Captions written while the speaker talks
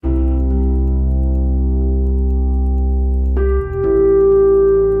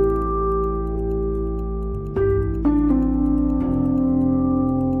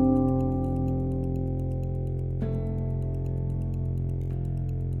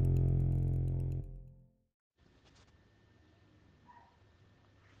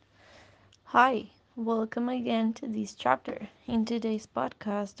Hi, welcome again to this chapter. In today's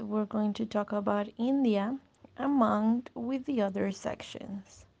podcast, we're going to talk about India among with the other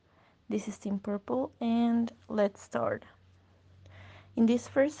sections. This is Team Purple, and let's start. In this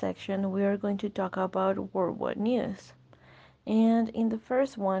first section, we are going to talk about worldwide news. And in the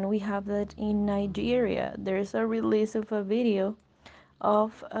first one, we have that in Nigeria, there's a release of a video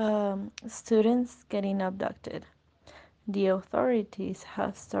of students getting abducted. The authorities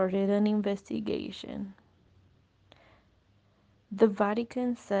have started an investigation. The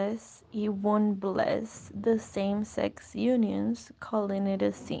Vatican says it won't bless the same-sex unions, calling it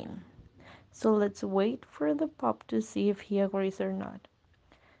a sin. So let's wait for the Pope to see if he agrees or not.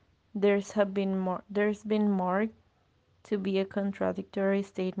 There's been marked to be a contradictory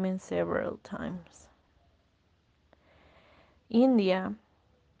statement several times. India.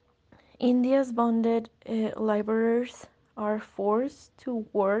 India's bonded laborers are forced to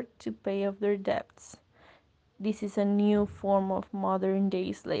work to pay off their debts. This is a new form of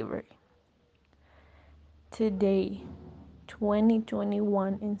modern-day slavery. Today,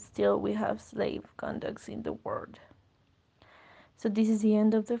 2021, and still we have slave conducts in the world. So this is the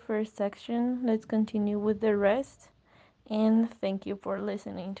end of the first section. Let's continue with the rest, and thank you for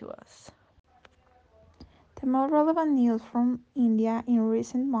listening to us. The most relevant news from India in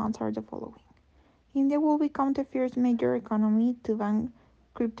recent months are the following. India will become the first major economy to ban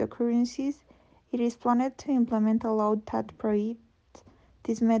cryptocurrencies. It is planned to implement a law that prohibits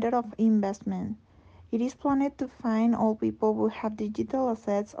this method of investment. It is planned to fine all people who have digital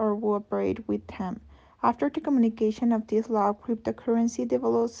assets or who operate with them. After the communication of this law, cryptocurrency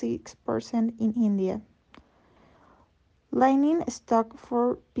developed 6% in India. Lightning struck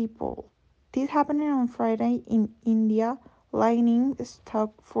four people. This happened on Friday in India. Lightning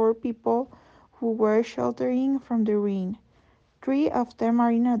struck four people who were sheltering from the rain. Three of them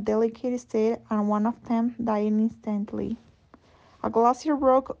are in a delicate state and one of them died instantly. A glacier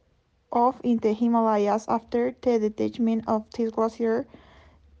broke off in the Himalayas. After the detachment of this glacier,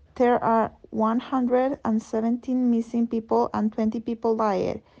 there are 117 missing people and 20 people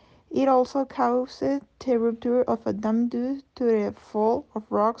died. It also caused the rupture of a dam due to the fall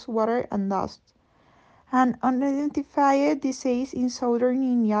of rocks, water, and dust. An unidentified disease in southern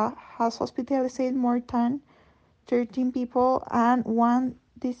India has hospitalized more than 13 people, and one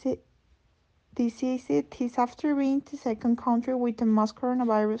deceased is after being the second country with the most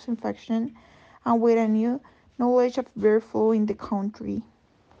coronavirus infection and with a new knowledge of bird flu in the country.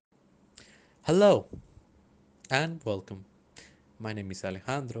 Hello and welcome. My name is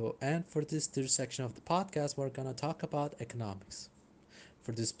Alejandro, and for this third section of the podcast, we're gonna talk about economics.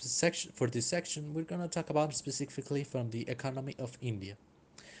 For this section, we're gonna talk about specifically from the economy of India.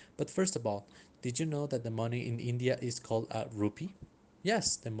 But first of all, did you know that the money in India is called a rupee?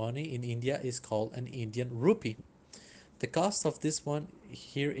 Yes, the money in India is called an Indian rupee. The cost of this one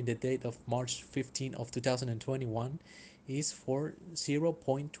here in the date of March 15 of 2021 is for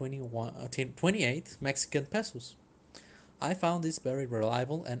 0.28 Mexican pesos. I found this very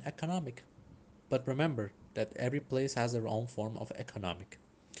reliable and economic. But remember that every place has their own form of economic.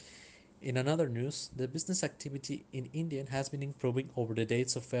 In another news, the business activity in India has been improving over the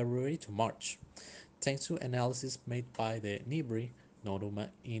dates of February to March. Thanks to analysis made by the NIBRI,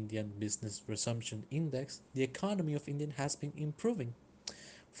 Noruma Indian Business Resumption Index, the economy of India has been improving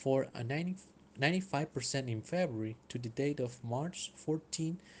for a 95% in February to the date of March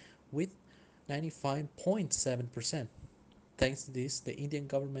 14 with 95.7%. Thanks to this, the Indian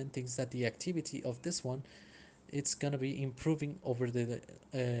government thinks that the activity of this one it's gonna be improving over the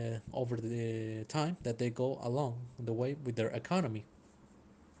time that they go along the way with their economy.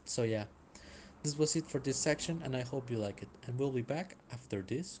 So yeah, this was it for this section, and I hope you like it. And we'll be back after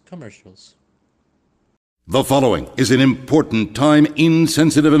these commercials. The following is an important time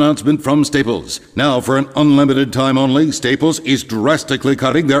insensitive announcement from Staples. Now, for an unlimited time only, Staples is drastically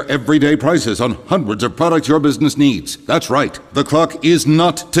cutting their everyday prices on hundreds of products your business needs. That's right, the clock is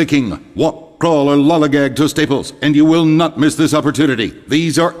not ticking. Walk, crawl, or lollygag to Staples, and you will not miss this opportunity.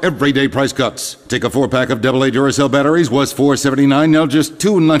 These are everyday price cuts. Take a 4-pack of AA Duracell batteries was $4.79, now just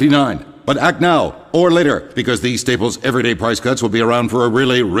 $2.99. But act now or later, because these Staples everyday price cuts will be around for a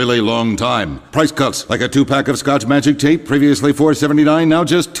really, really long time. Price cuts like a 2-pack of Scotch Magic Tape, previously $4.79, now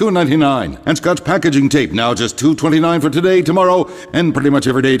just $2.99. And Scotch Packaging Tape, now just $2.29 for today, tomorrow, and pretty much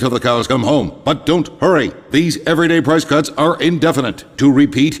every day till the cows come home. But don't hurry. These everyday price cuts are indefinite. To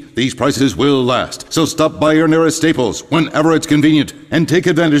repeat, these prices will last. So stop by your nearest Staples whenever it's convenient and take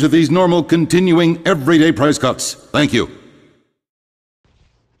advantage of these normal, continuing, everyday price cuts. Thank you.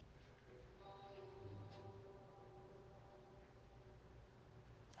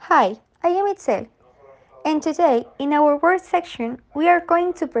 Hi, I am Itzel, and today in our word section we are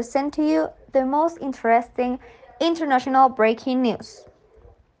going to present to you the most interesting international breaking news.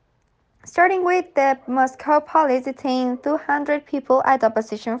 Starting with the Moscow police detained 200 people at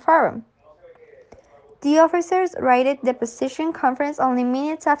opposition forum. The officers raided the opposition conference only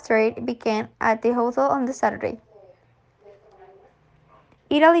minutes after it began at the hotel on the Saturday.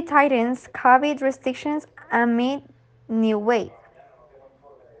 Italy tightens COVID restrictions amid new wave.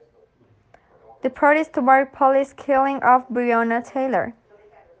 The protest to bar police killing of Breonna Taylor.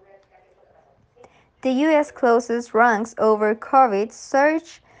 The U.S. closes ranks over COVID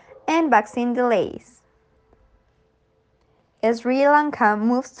surge and vaccine delays. Sri Lanka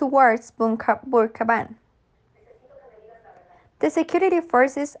moves towards burqa ban. The security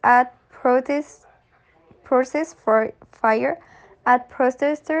forces at process for fire at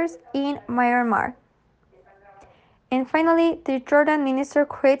protesters in Myanmar. And finally, the Jordan minister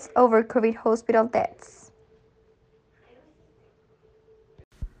quits over COVID hospital deaths.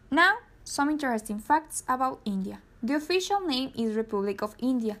 Now, some interesting facts about India. The official name is Republic of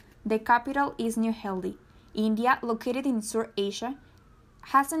India. The capital is New Delhi. India, located in South Asia,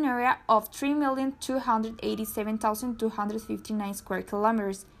 has an area of 3,287,259 square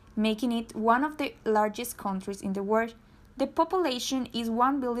kilometers, making it one of the largest countries in the world. The population is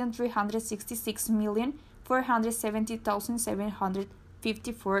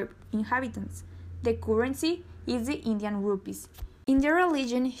 1,366,470,754 inhabitants. The currency is the Indian rupees. In the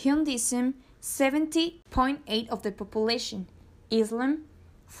religion, Hinduism 70.8% of the population, Islam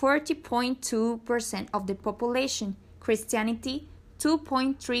 40.2% of the population, Christianity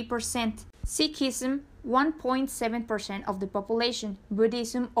 2.3%, Sikhism 1.7% of the population,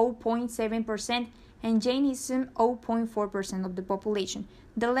 Buddhism 0.7%, and Jainism 0.4% of the population.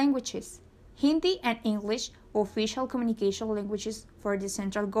 The languages: Hindi and English, official communication languages for the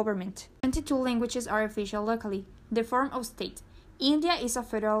central government. 22 languages are official locally. The form of state: India is a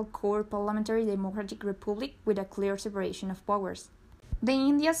federal core parliamentary democratic republic with a clear separation of powers. The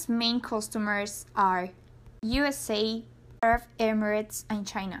India's main customers are USA, Arab Emirates, and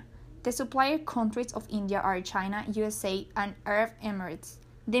China. The supplier countries of India are China, USA, and Arab Emirates.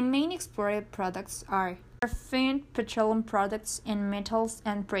 The main exported products are refined petroleum products and metals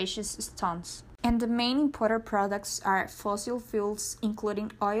and precious stones. And the main imported products are fossil fuels,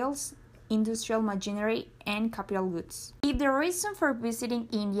 including oils, industrial machinery, and capital goods. If the reason for visiting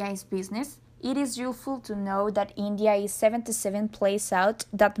India is business, it is useful to know that India is 77th place out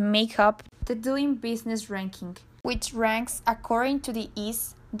that make up the Doing Business ranking, which ranks according to the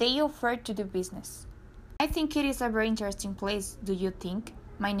ease they offer to do business. I think it is a very interesting place, do you think?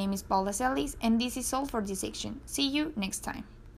 My name is Paula Celis, and this is all for this section. See you next time.